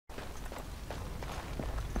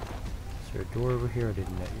there a door over here? I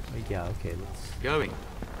didn't know. Yeah, okay, let's... Going.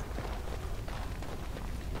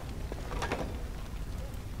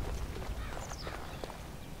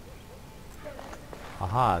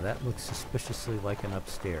 Aha, that looks suspiciously like an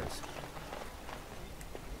upstairs.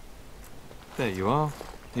 There you are.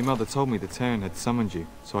 Your mother told me the Terran had summoned you,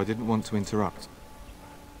 so I didn't want to interrupt.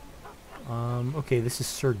 Okay, this is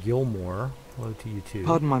Sir Gilmore. Hello to you too.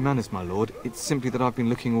 Pardon my manners, my lord. It's simply that I've been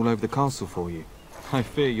looking all over the castle for you. I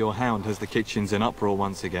fear your hound has the kitchens in uproar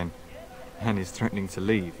once again, and is threatening to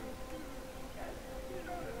leave.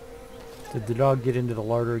 Did the dog get into the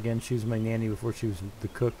larder again? She was my nanny before she was the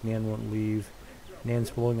cook. Nan won't leave.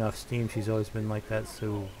 Nan's blowing off steam. She's always been like that,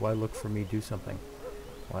 so why look for me? Do something.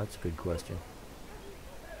 Well, that's a good question.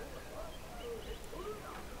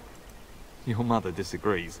 Your mother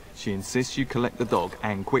disagrees. She insists you collect the dog,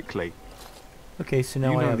 and quickly. Okay, so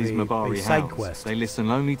now You I know have these a Mabari side hounds. quest. They listen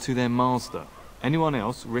only to their master. Anyone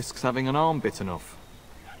else risks having an arm bitten off.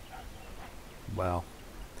 Wow.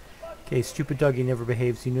 Okay, stupid doggy never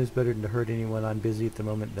behaves. He knows better than to hurt anyone. I'm busy at the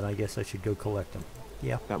moment, then I guess I should go collect him.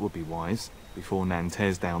 Yeah. That would be wise, before Nan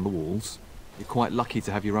tears down the walls. You're quite lucky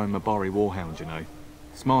to have your own Mabari warhound, you know.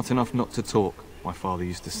 Smart enough not to talk, my father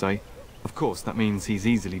used to say. Of course, that means he's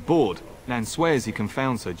easily bored. Nan swears he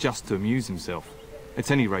confounds her just to amuse himself.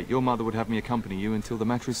 At any rate, your mother would have me accompany you until the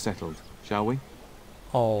matter is settled, shall we?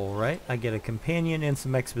 Alright, I get a companion and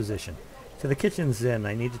some exposition. To the kitchens then.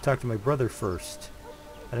 I need to talk to my brother first.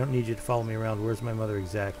 I don't need you to follow me around. Where's my mother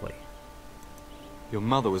exactly? Your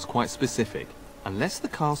mother was quite specific. Unless the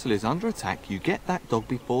castle is under attack, you get that dog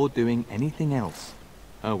before doing anything else.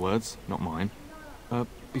 Her words, not mine.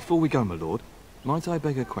 Before we go, my lord, might I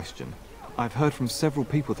beg a question? I've heard from several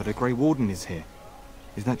people that a Grey Warden is here.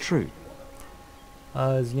 Is that true?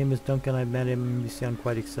 His name is Duncan. I met him. You sound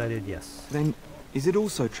quite excited. Yes. Then, is it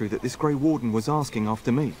also true that this Grey Warden was asking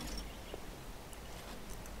after me?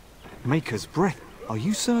 Maker's breath. Are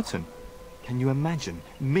you certain? Can you imagine?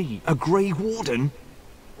 Me, a Grey Warden?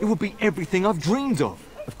 It would be everything I've dreamed of.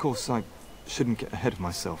 Of course, I shouldn't get ahead of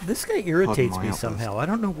myself. This guy irritates my me outburst. somehow. I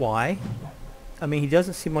don't know why. I mean, he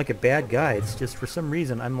doesn't seem like a bad guy. It's just for some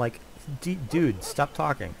reason I'm like, dude, stop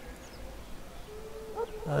talking.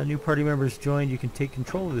 New party members joined. You can take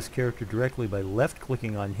control of this character directly by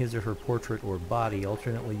left-clicking on his or her portrait or body.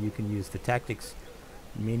 Alternately, you can use the tactics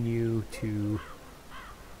menu to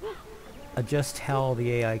adjust how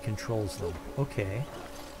the AI controls them. Okay.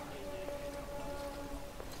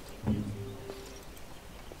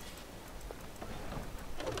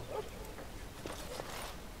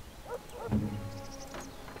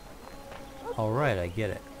 Alright, I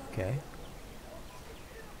get it. Okay.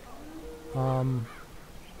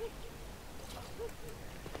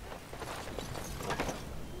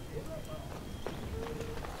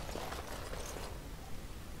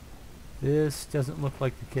 This doesn't look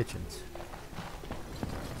like the kitchens.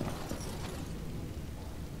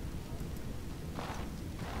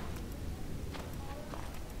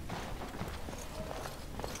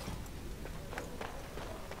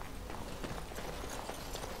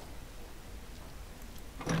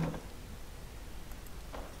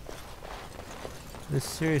 This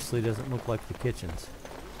seriously doesn't look like the kitchens.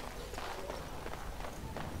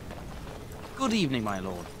 Good evening, my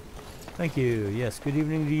lord. Thank you. Yes, good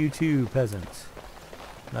evening to you too, peasants.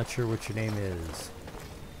 Not sure what your name is.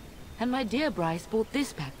 And my dear Bryce bought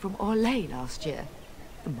this back from Orlais last year.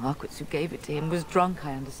 The Marquis who gave it to him was drunk,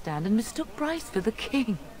 I understand, and mistook Bryce for the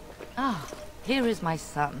king. Ah, here is my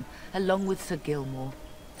son, along with Sir Gilmore.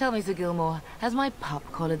 Tell me, Sir Gilmore, has my pup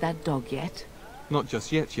collared that dog yet? Not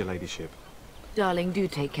just yet, your ladyship. Darling, do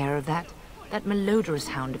take care of that. That malodorous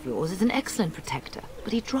hound of yours is an excellent protector,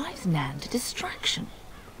 but he drives Nan to distraction.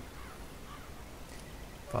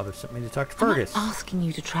 Father sent me to talk to I'm not Fergus. asking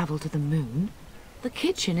you to travel to the moon. The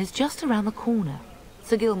kitchen is just around the corner.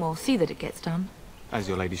 Sir Gilmore, see that it gets done. As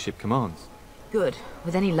your ladyship commands. Good.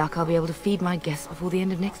 With any luck, I'll be able to feed my guests before the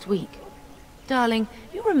end of next week. Darling,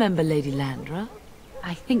 you remember Lady Landra?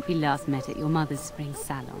 I think we last met at your mother's spring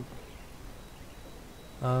salon.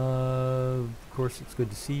 Of course, it's good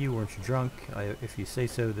to see you. Weren't you drunk? If you say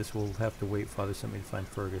so, this will have to wait. Father sent me to find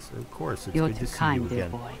Fergus. Of course, it's You're good too to see kind, you dear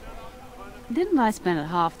again. boy. Didn't I spend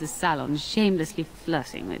half the salon shamelessly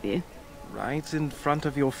flirting with you? Right in front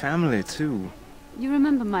of your family, too. You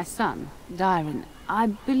remember my son, Dyron. I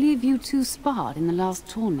believe you two sparred in the last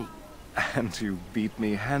tourney. And you beat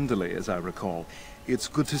me handily, as I recall. It's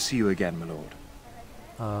good to see you again, my lord.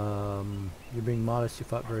 You're being modest. You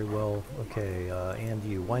fought very well. Okay, and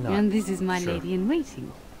you. Why not? And this is my Sure.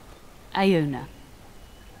 lady-in-waiting, Iona.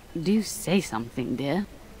 Do say something, dear.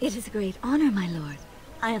 It is a great honor, my lord.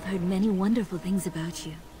 I have heard many wonderful things about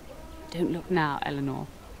you. Don't look now, Eleanor.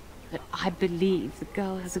 But I believe the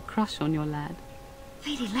girl has a crush on your lad.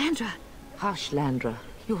 Lady Landra! Hush, Landra.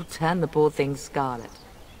 You'll turn the poor thing scarlet.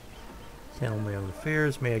 Handle my own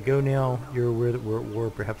affairs. May I go now? You're aware that we're at war.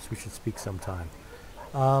 Perhaps we should speak sometime.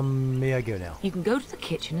 May I go now? You can go to the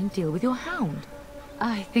kitchen and deal with your hound.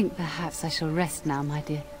 I think perhaps I shall rest now, my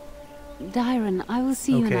dear. Dyron, I will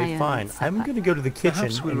see you in Okay, fine. I'm going to go to the kitchen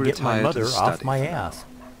and get my mother off my ass.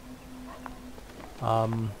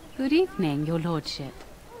 Good evening, your lordship.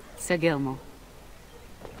 Sir Gilmore.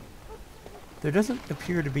 There doesn't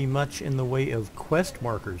appear to be much in the way of quest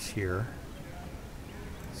markers here.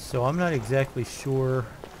 So I'm not exactly sure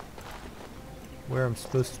where I'm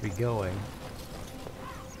supposed to be going.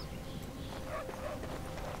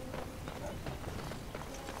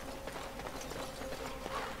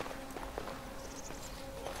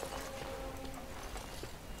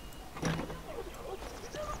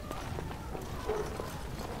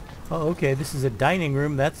 Oh, okay, this is a dining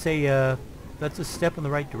room. That's a step in the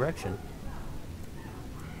right direction.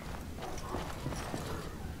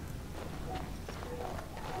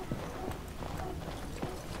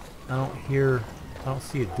 I don't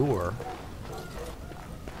see a door.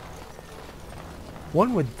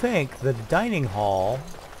 One would think that a dining hall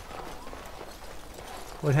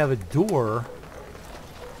would have a door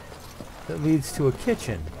that leads to a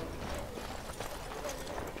kitchen.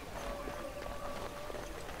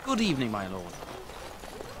 Good evening, my lord.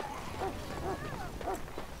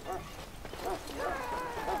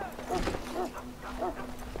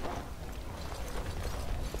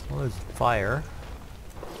 Well, there's fire.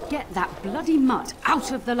 Get that bloody mutt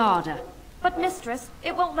out of the larder. But mistress,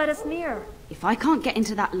 it won't let us near. If I can't get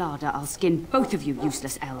into that larder, I'll skin both of you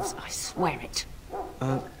useless elves. I swear it.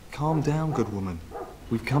 Calm down, good woman.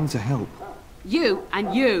 We've come to help. You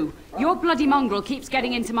and you. Your bloody mongrel keeps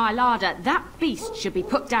getting into my larder. That beast should be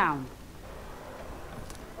put down.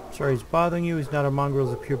 Sorry he's bothering you. He's not a mongrel,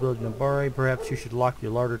 he's a pureblood Nabari. Perhaps you should lock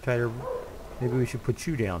your larder tighter. Maybe we should put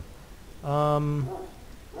you down.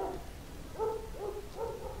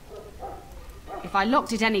 If I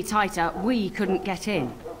locked it any tighter, we couldn't get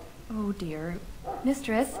in. Oh dear.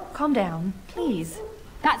 Mistress, calm down, please.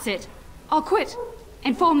 That's it. I'll quit.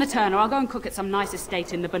 Inform the turner. I'll go and cook at some nice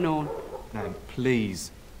estate in the Banorn. Nan,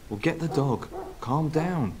 please. We'll get the dog. Calm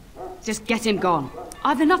down. Just get him gone.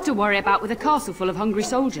 I've enough to worry about with a castle full of hungry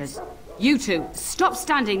soldiers. You two, stop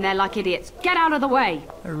standing there like idiots. Get out of the way.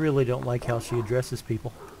 I really don't like how she addresses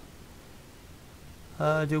people.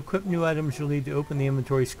 To equip new items, you'll need to open the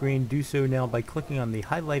inventory screen. Do so now by clicking on the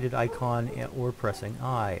highlighted icon or pressing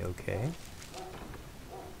I. Okay.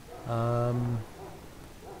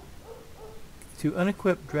 To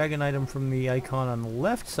unequip, drag an item from the icon on the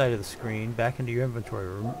left side of the screen back into your inventory.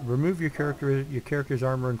 Remove your character's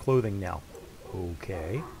armor and clothing now.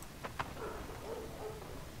 Okay.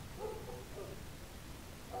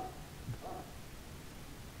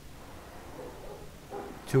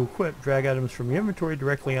 To equip, drag items from your inventory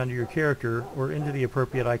directly onto your character or into the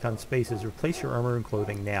appropriate icon spaces. Replace your armor and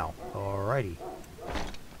clothing now. Alrighty.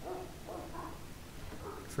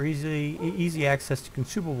 For easy access to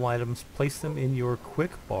consumable items, place them in your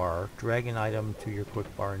quick bar. Drag an item to your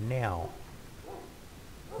quick bar now.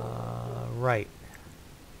 Right.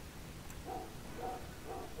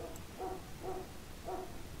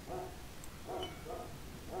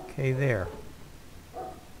 Okay, there.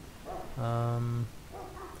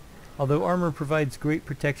 Although armor provides great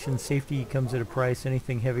protection, safety comes at a price.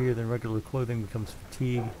 Anything heavier than regular clothing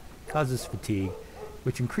causes fatigue,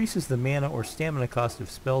 which increases the mana or stamina cost of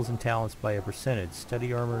spells and talents by a percentage.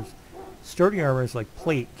 Sturdy armors like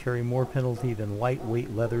plate carry more penalty than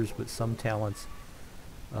lightweight leathers, but some talents,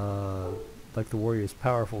 like the warrior's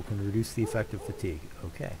powerful, can reduce the effect of fatigue.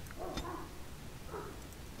 Okay.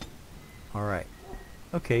 Alright.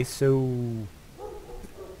 Okay, so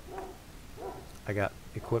I got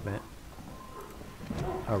equipment.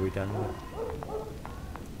 Are we done with it?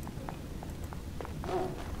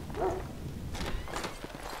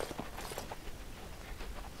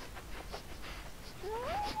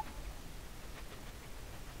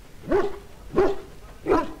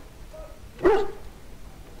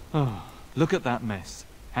 Oh, look at that mess.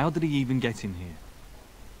 How did he even get in here?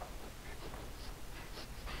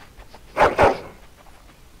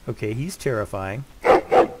 Okay, he's terrifying.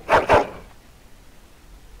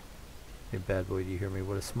 Hey, bad boy, do you hear me?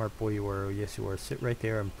 What a smart boy you are. Oh, yes, you are. Sit right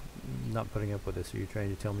there. I'm not putting up with this. Are you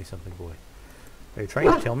trying to tell me something, boy? Are you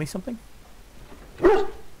trying to tell me something?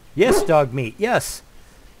 Yes, dog meat. Yes!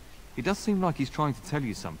 He does seem like he's trying to tell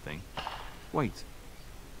you something. Wait.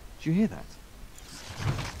 Did you hear that?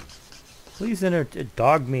 Please enter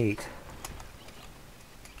dog meat.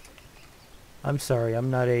 I'm sorry,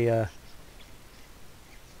 I'm not a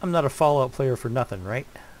Fallout player for nothing, right?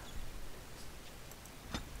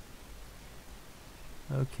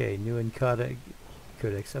 Okay, new and codex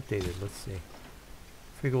updated. Let's see.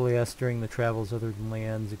 Frequently asked during the travels other than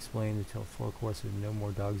lands, explained until 4 courses, no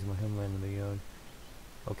more dogs in my homeland than they own.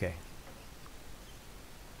 Okay.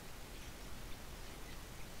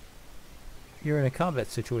 You're in a combat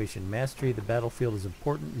situation. Mastery of the battlefield is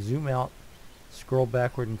important. Zoom out. Scroll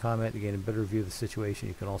backward in combat to gain a better view of the situation.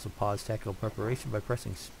 You can also pause tactical preparation by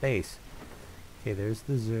pressing space. Okay, there's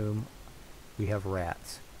the zoom. We have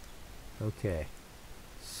rats. Okay.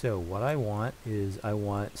 So what I want is I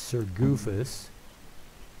want Sir Goofus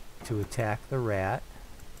to attack the rat.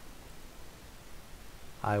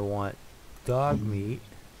 I want Dog Meat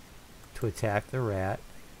to attack the rat.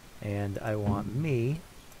 And I want me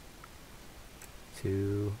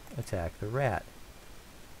to attack the rat.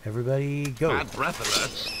 Everybody go. Bad breath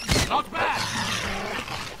alert. Not bad!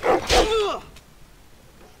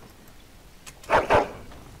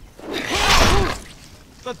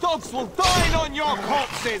 The dogs will dine on your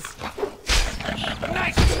corpses!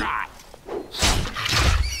 Nice try!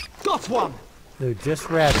 Got one! They're just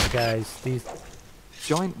rats, guys. These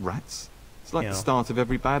Giant rats? It's like You the know. start of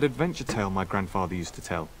every bad adventure tale my grandfather used to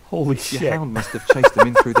tell. holy Your shit. hound must have chased them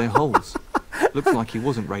in through their holes. Looks like he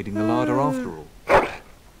wasn't raiding the larder after all.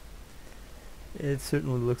 It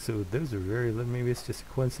certainly looks so. Those are very. Maybe it's just a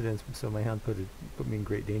coincidence. So my hound put me in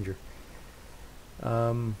great danger.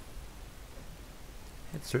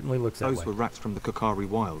 It certainly looks that Those way. were rats from the Kokari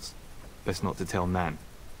Wilds. Best not to tell Nan.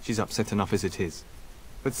 She's upset enough as it is.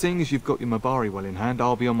 But seeing as you've got your Mabari well in hand,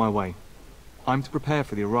 I'll be on my way. I'm to prepare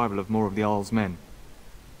for the arrival of more of the Isle's men.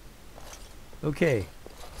 Okay,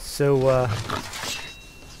 so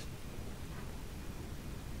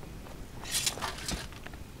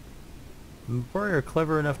Mabari are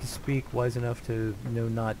clever enough to speak, wise enough to know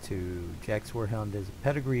not to. Jack's Warhound has a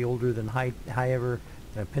pedigree older than Highever,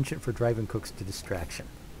 and a penchant for driving cooks to distraction.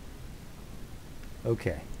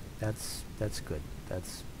 Okay, that's good.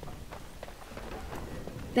 That's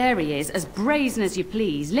There he is, as brazen as you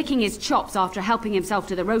please, licking his chops after helping himself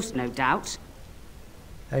to the roast, no doubt.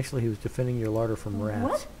 actually he was defending your larder from rats.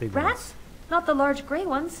 What? Big Rats? Not the large grey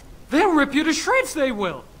ones. They'll rip you to shreds, they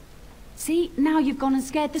will! See, now you've gone and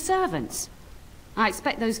scared the servants. I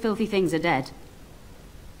expect those filthy things are dead. Ones.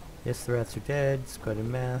 Yes, the rats are dead. Squad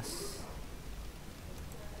en masse.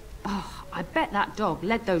 Oh, I bet that dog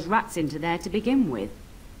led those rats into there to begin with.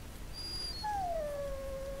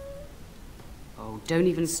 Oh, don't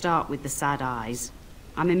even start with the sad eyes.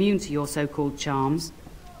 I'm immune to your so-called charms.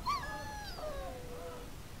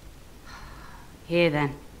 Here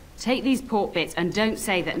then, take these pork bits and don't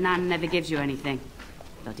say that Nan never gives you anything.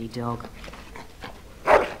 Bloody dog.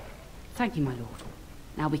 Thank you, my lord.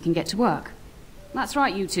 Now we can get to work. That's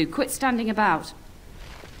right, you two. Quit standing about.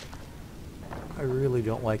 I really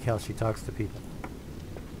don't like how she talks to people.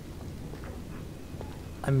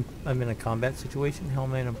 I'm in a combat situation. How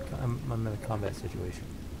am I I'm in a combat situation.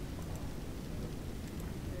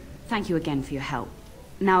 Thank you again for your help.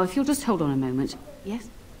 Now, if you'll just hold on a moment. Yes?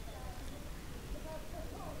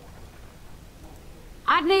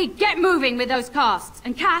 Adney, get moving with those casts.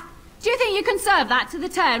 And Kath, do you think you can serve that to the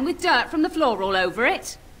turn with dirt from the floor all over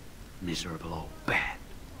it? Miserable old bat.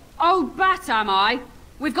 Old bat, am I?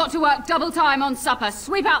 We've got to work double time on supper,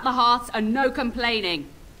 sweep out the hearths, and no complaining.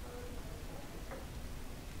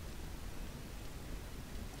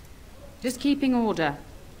 Just keeping order.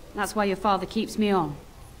 That's why your father keeps me on.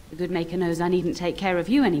 The good maker knows I needn't take care of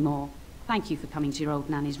you anymore. Thank you for coming to your old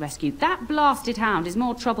nanny's rescue. That blasted hound is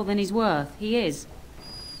more trouble than he's worth. He is.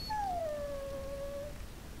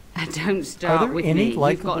 Don't start with me.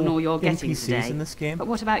 You've gotten all you're getting NPCs today. in this game? But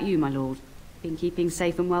what about you, my lord? Been keeping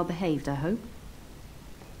safe and well behaved, I hope?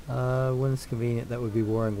 When it's convenient, that would be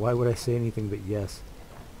boring. Why would I say anything but yes?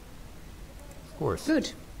 Of course.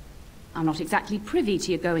 Good. I'm not exactly privy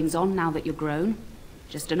to your goings-on now that you're grown.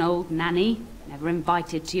 Just an old nanny, never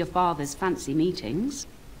invited to your father's fancy meetings.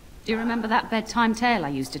 Do you remember that bedtime tale I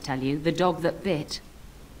used to tell you, the dog that bit?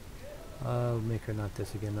 Make her not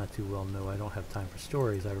this again, not too well. No, I don't have time for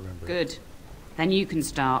stories, I remember. Good. Then you can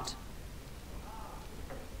start.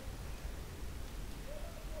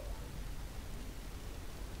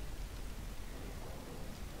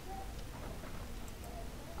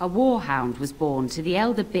 A warhound was born to the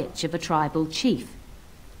elder bitch of a tribal chief.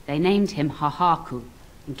 They named him Hahaku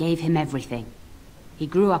and gave him everything. He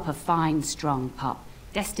grew up a fine, strong pup,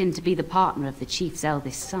 destined to be the partner of the chief's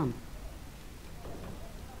eldest son.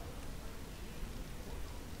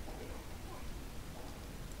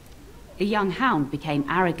 The young hound became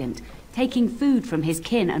arrogant, taking food from his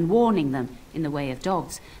kin and warning them, in the way of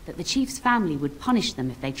dogs, that the chief's family would punish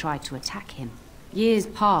them if they tried to attack him. Years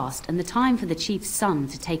passed, and the time for the chief's son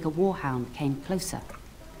to take a warhound came closer.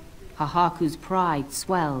 Hahaku's pride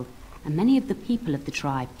swelled, and many of the people of the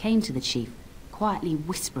tribe came to the chief, quietly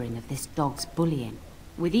whispering of this dog's bullying.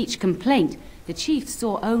 With each complaint, the chief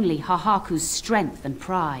saw only Hahaku's strength and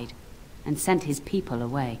pride, and sent his people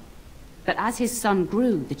away. But as his son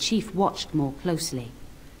grew, the chief watched more closely.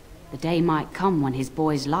 The day might come when his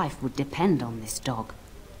boy's life would depend on this dog.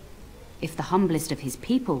 If the humblest of his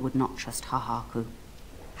people would not trust Hahaku,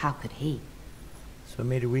 how could he? So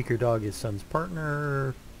made a weaker dog his son's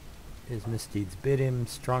partner. His misdeeds bit him.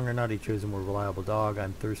 Strong or not, he chose a more reliable dog.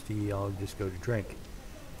 I'm thirsty, I'll just go to drink.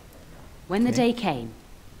 When the day came,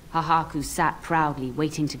 Hahaku sat proudly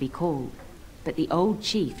waiting to be called. But the old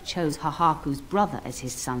chief chose Hahaku's brother as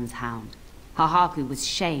his son's hound. Hahaku was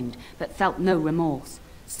shamed, but felt no remorse.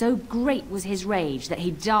 So great was his rage that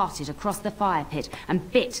he darted across the fire pit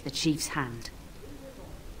and bit the chief's hand.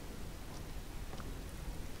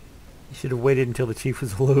 You should have waited until the chief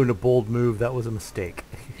was alone. A bold move, that was a mistake.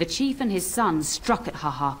 The chief and his son struck at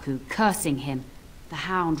Hahaku, cursing him. The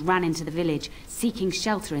hound ran into the village, seeking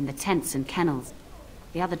shelter in the tents and kennels.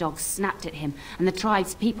 The other dogs snapped at him, and the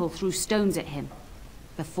tribe's people threw stones at him.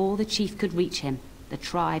 Before the chief could reach him, the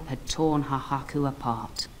tribe had torn Hahaku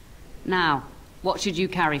apart. Now, what should you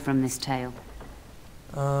carry from this tale?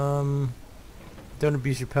 Don't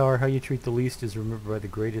abuse your power. How you treat the least is remembered by the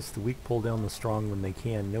greatest. The weak pull down the strong when they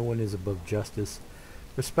can. No one is above justice.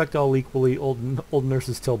 Respect all equally. Old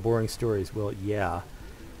nurses tell boring stories. Well, yeah.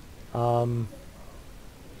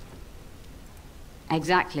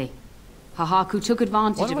 Exactly. Hahaku took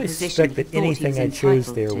advantage of a position he that thought he anything was I chose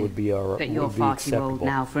entitled there to. would be But you're far too old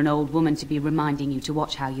now for an old woman to be reminding you to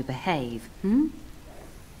watch how you behave, hmm?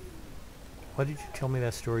 Why did you tell me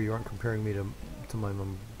that story? You aren't comparing me to my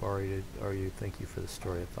mum, Bari, are you? Thank you for the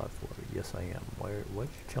story. I thought for it. Yes, I am. Why did you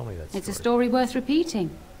tell me that story? It's a story worth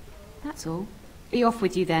repeating. That's all. Be off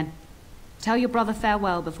with you then. Tell your brother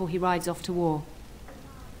farewell before he rides off to war.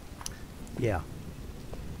 Yeah.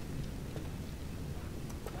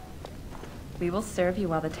 We will serve you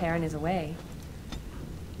while the Terran is away.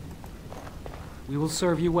 We will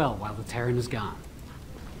serve you well while the Terran is gone.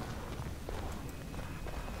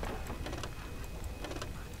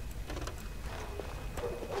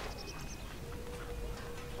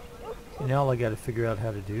 And now all I gotta figure out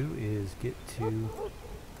how to do is get to...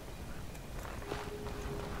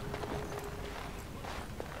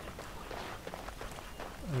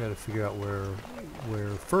 I gotta figure out where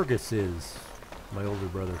Fergus is. My older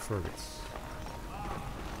brother Fergus.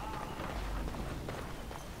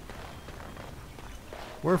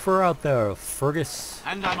 We're far out there, Fergus.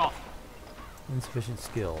 And I'm off. Insufficient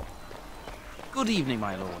skill. Good evening,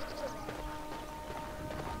 my lord.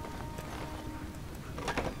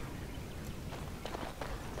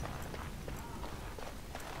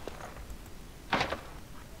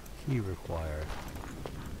 Key required.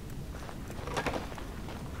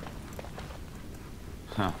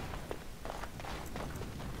 Huh.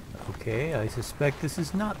 Okay, I suspect this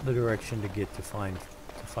is not the direction to get to find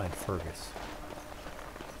Fergus.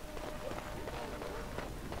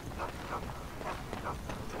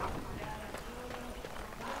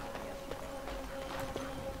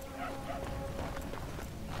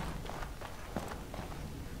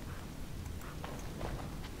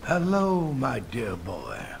 Hello, my dear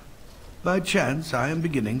boy. By chance, I am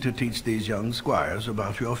beginning to teach these young squires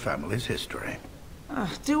about your family's history.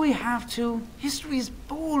 Do we have to? History is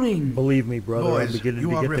boring. Believe me, brother, I'm Boys, beginning you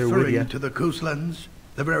to are get there with you. referring to the Couslands,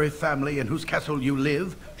 the very family in whose castle you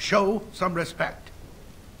live. Show some respect.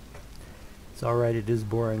 It's alright, it is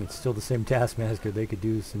boring. It's still the same taskmaster. They could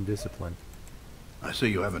do some discipline. I see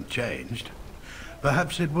you haven't changed.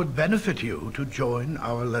 Perhaps it would benefit you to join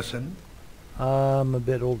our lesson. I'm a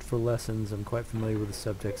bit old for lessons. I'm quite familiar with the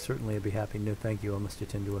subject. Certainly I'd be happy. No thank you. I must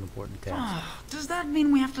attend to an important task. Does that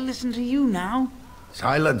mean we have to listen to you now?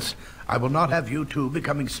 Silence. I will not have you two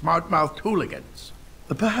becoming smart-mouthed hooligans.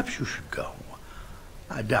 Perhaps you should go.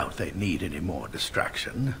 I doubt they need any more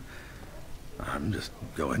distraction. I'm just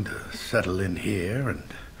going to settle in here and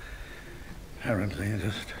apparently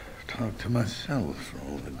just talk to myself for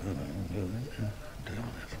all the good I'm doing.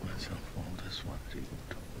 Myself all this one.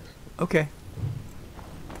 Okay.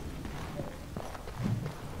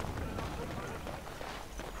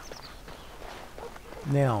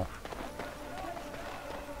 Now.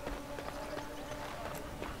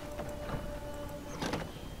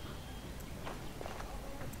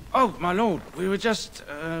 Oh, my lord, we were just,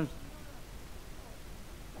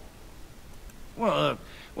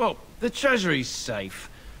 Well, the treasury's safe.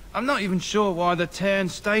 I'm not even sure why the Terran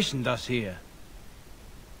stationed us here.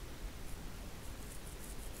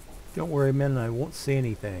 Don't worry, men, I won't say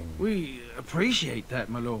anything. We appreciate that,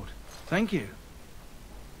 my lord. Thank you.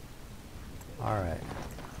 Alright.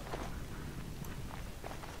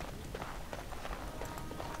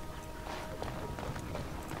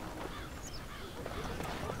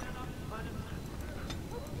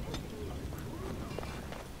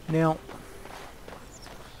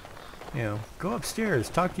 Now, go upstairs,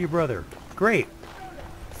 talk to your brother. Great.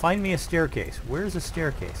 Find me a staircase. Where's a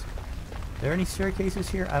staircase? Are there any staircases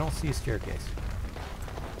here? I don't see a staircase.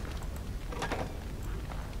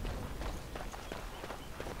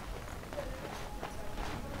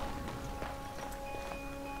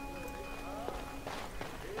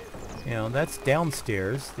 That's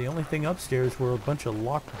downstairs. The only thing upstairs were a bunch of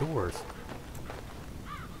locked doors.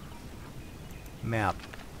 Map.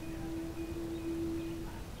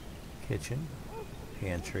 Kitchen.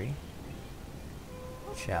 Pantry.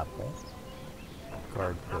 Chapel.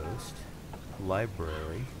 Guard post.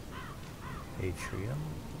 Library. Atrium.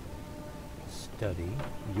 Study.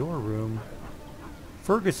 Your room.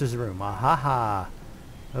 Fergus's room. Ahaha.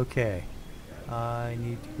 Okay. I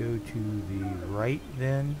need to go to the right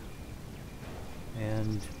then.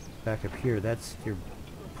 And back up here. That's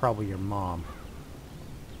probably your mom.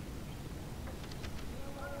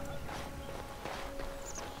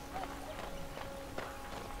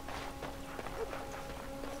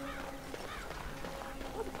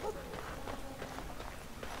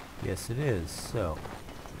 Yes, it is. So.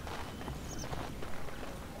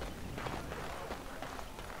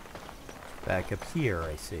 Back up here,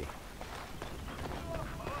 I see.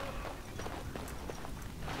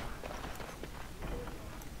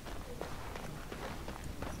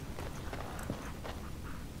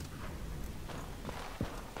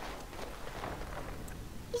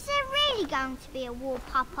 Is there really going to be a war,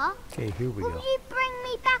 Papa? Okay, here we go. Will you bring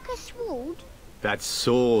me back a sword? That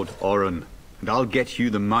sword, Oren. And I'll get you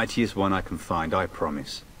the mightiest one I can find, I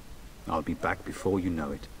promise. I'll be back before you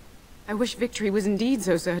know it. I wish victory was indeed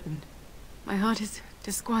so certain. My heart is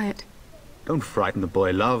disquiet. Don't frighten the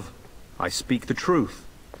boy, love. I speak the truth.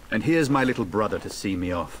 And here's my little brother to see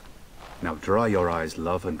me off. Now dry your eyes,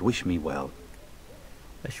 love, and wish me well.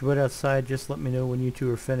 I should wait outside. Just let me know when you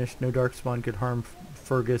two are finished. No Darkspawn could harm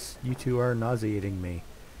Fergus. You two are nauseating me.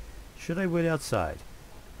 Should I wait outside?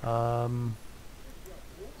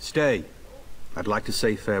 Stay. I'd like to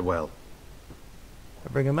say farewell. I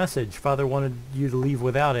bring a message. Father wanted you to leave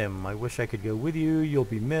without him. I wish I could go with you. You'll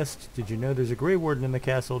be missed. Did you know there's a Grey Warden in the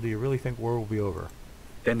castle? Do you really think war will be over?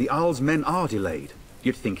 Then the Jarl's men are delayed.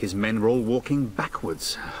 You'd think his men were all walking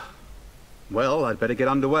backwards. Well, I'd better get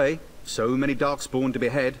underway. So many Darkspawn to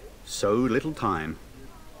behead. So little time.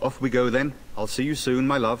 Off we go then. I'll see you soon,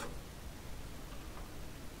 my love.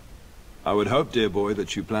 I would hope, dear boy,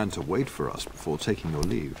 that you plan to wait for us before taking your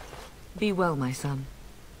leave. Be well, my son.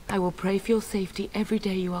 I will pray for your safety every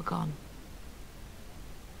day you are gone.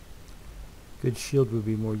 Good shield would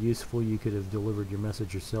be more useful. You could have delivered your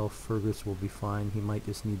message yourself. Fergus will be fine. He might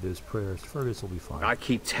just need those prayers. Fergus will be fine. I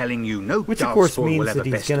keep telling you, no Which of course Darkspawn means will ever that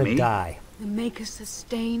he's best gonna me. die. The Maker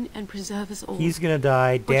sustain and preserve us all. He's gonna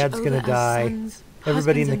die. Dad's Watch gonna over our die. sons,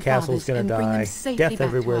 Everybody in the husbands and castle's fathers, gonna and bring them die. safely Death back to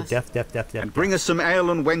everywhere. us. Death, death, death, death. And bring us some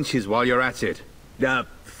ale and wenches while you're at it.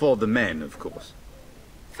 For the men, of course.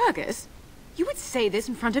 Fergus, you would say this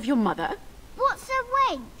in front of your mother? What's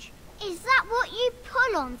a wench? Is that what you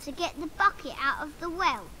pull on to get the bucket out of the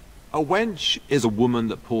well? A wench is a woman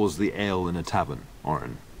that pours the ale in a tavern,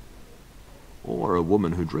 Oren. Or a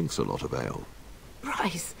woman who drinks a lot of ale.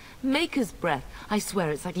 Bryce, Maker's breath. I swear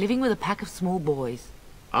it's like living with a pack of small boys.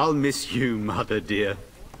 I'll miss you, mother dear.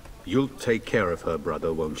 You'll take care of her,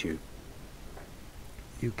 brother, won't you?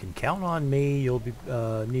 You can count on me. You'll be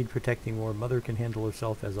need protecting more. Mother can handle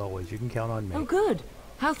herself as always. You can count on me. Oh, good.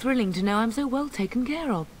 How thrilling to know I'm so well taken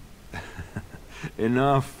care of.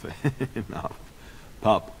 Enough. Enough.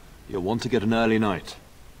 Pup, you'll want to get an early night.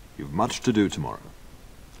 You've much to do tomorrow.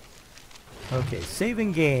 Okay,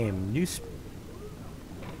 saving game. New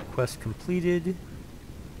quest completed.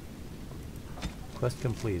 Quest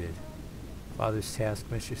completed. Father's task,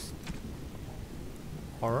 mistress.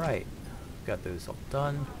 Alright. Got those all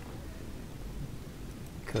done.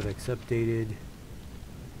 Codex updated.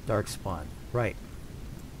 Darkspawn. Right.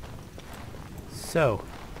 So,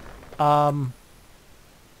 pause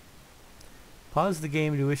the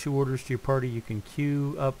game to issue orders to your party. You can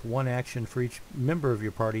queue up one action for each member of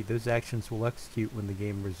your party. Those actions will execute when the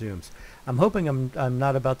game resumes. I'm hoping I'm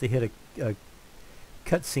not about to hit a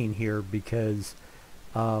cutscene here because,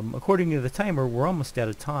 according to the timer, we're almost out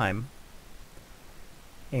of time.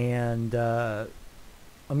 And I'm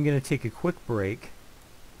going to take a quick break.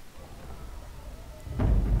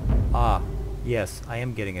 Ah, yes, I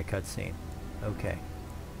am getting a cutscene. Okay.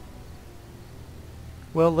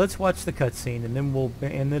 Well, let's watch the cutscene, and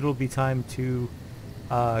then it'll be time to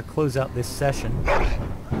close out this session.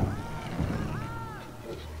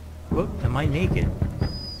 Whoop, am I naked?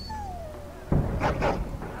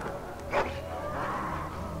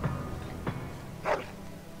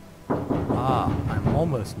 Ah, I'm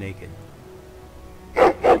almost naked.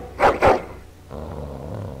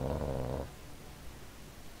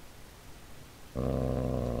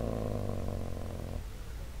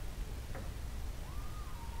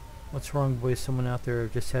 What's wrong, boys? Someone out there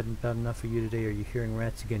just hadn't about enough of you today. Are you hearing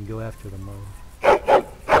rats again? Go after them, Orange.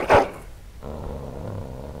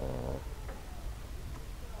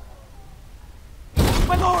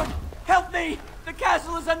 My lord! Help me! The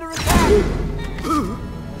castle is under attack!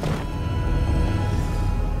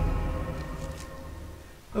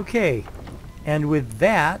 Okay, and with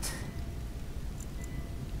that,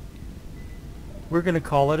 we're going to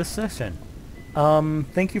call it a session.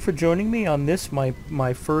 Thank you for joining me on this, my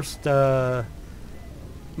first bit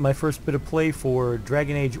of play for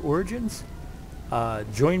Dragon Age Origins.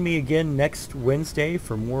 Join me again next Wednesday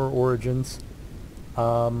for more Origins.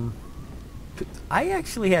 I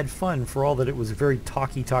actually had fun for all that it was very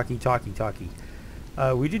talky.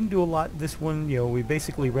 We didn't do a lot this one. You know, we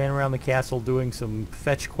basically ran around the castle doing some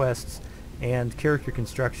fetch quests and character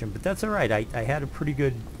construction, but that's alright. I had a pretty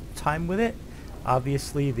good time with it.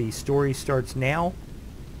 Obviously, the story starts now.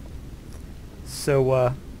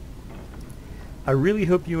 So, I really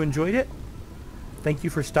hope you enjoyed it. Thank you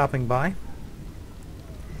for stopping by.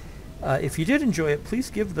 If you did enjoy it, please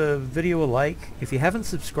give the video a like. If you haven't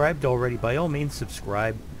subscribed already, by all means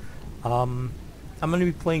subscribe. I'm going to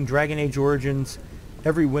be playing Dragon Age Origins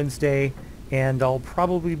every Wednesday, and I'll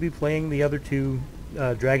probably be playing the other two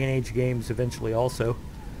Dragon Age games eventually also.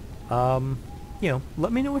 You know,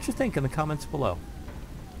 let me know what you think in the comments below.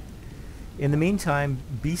 In the meantime,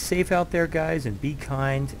 be safe out there, guys, and be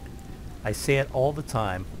kind. I say it all the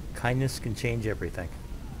time. Kindness can change everything.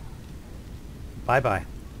 Bye-bye.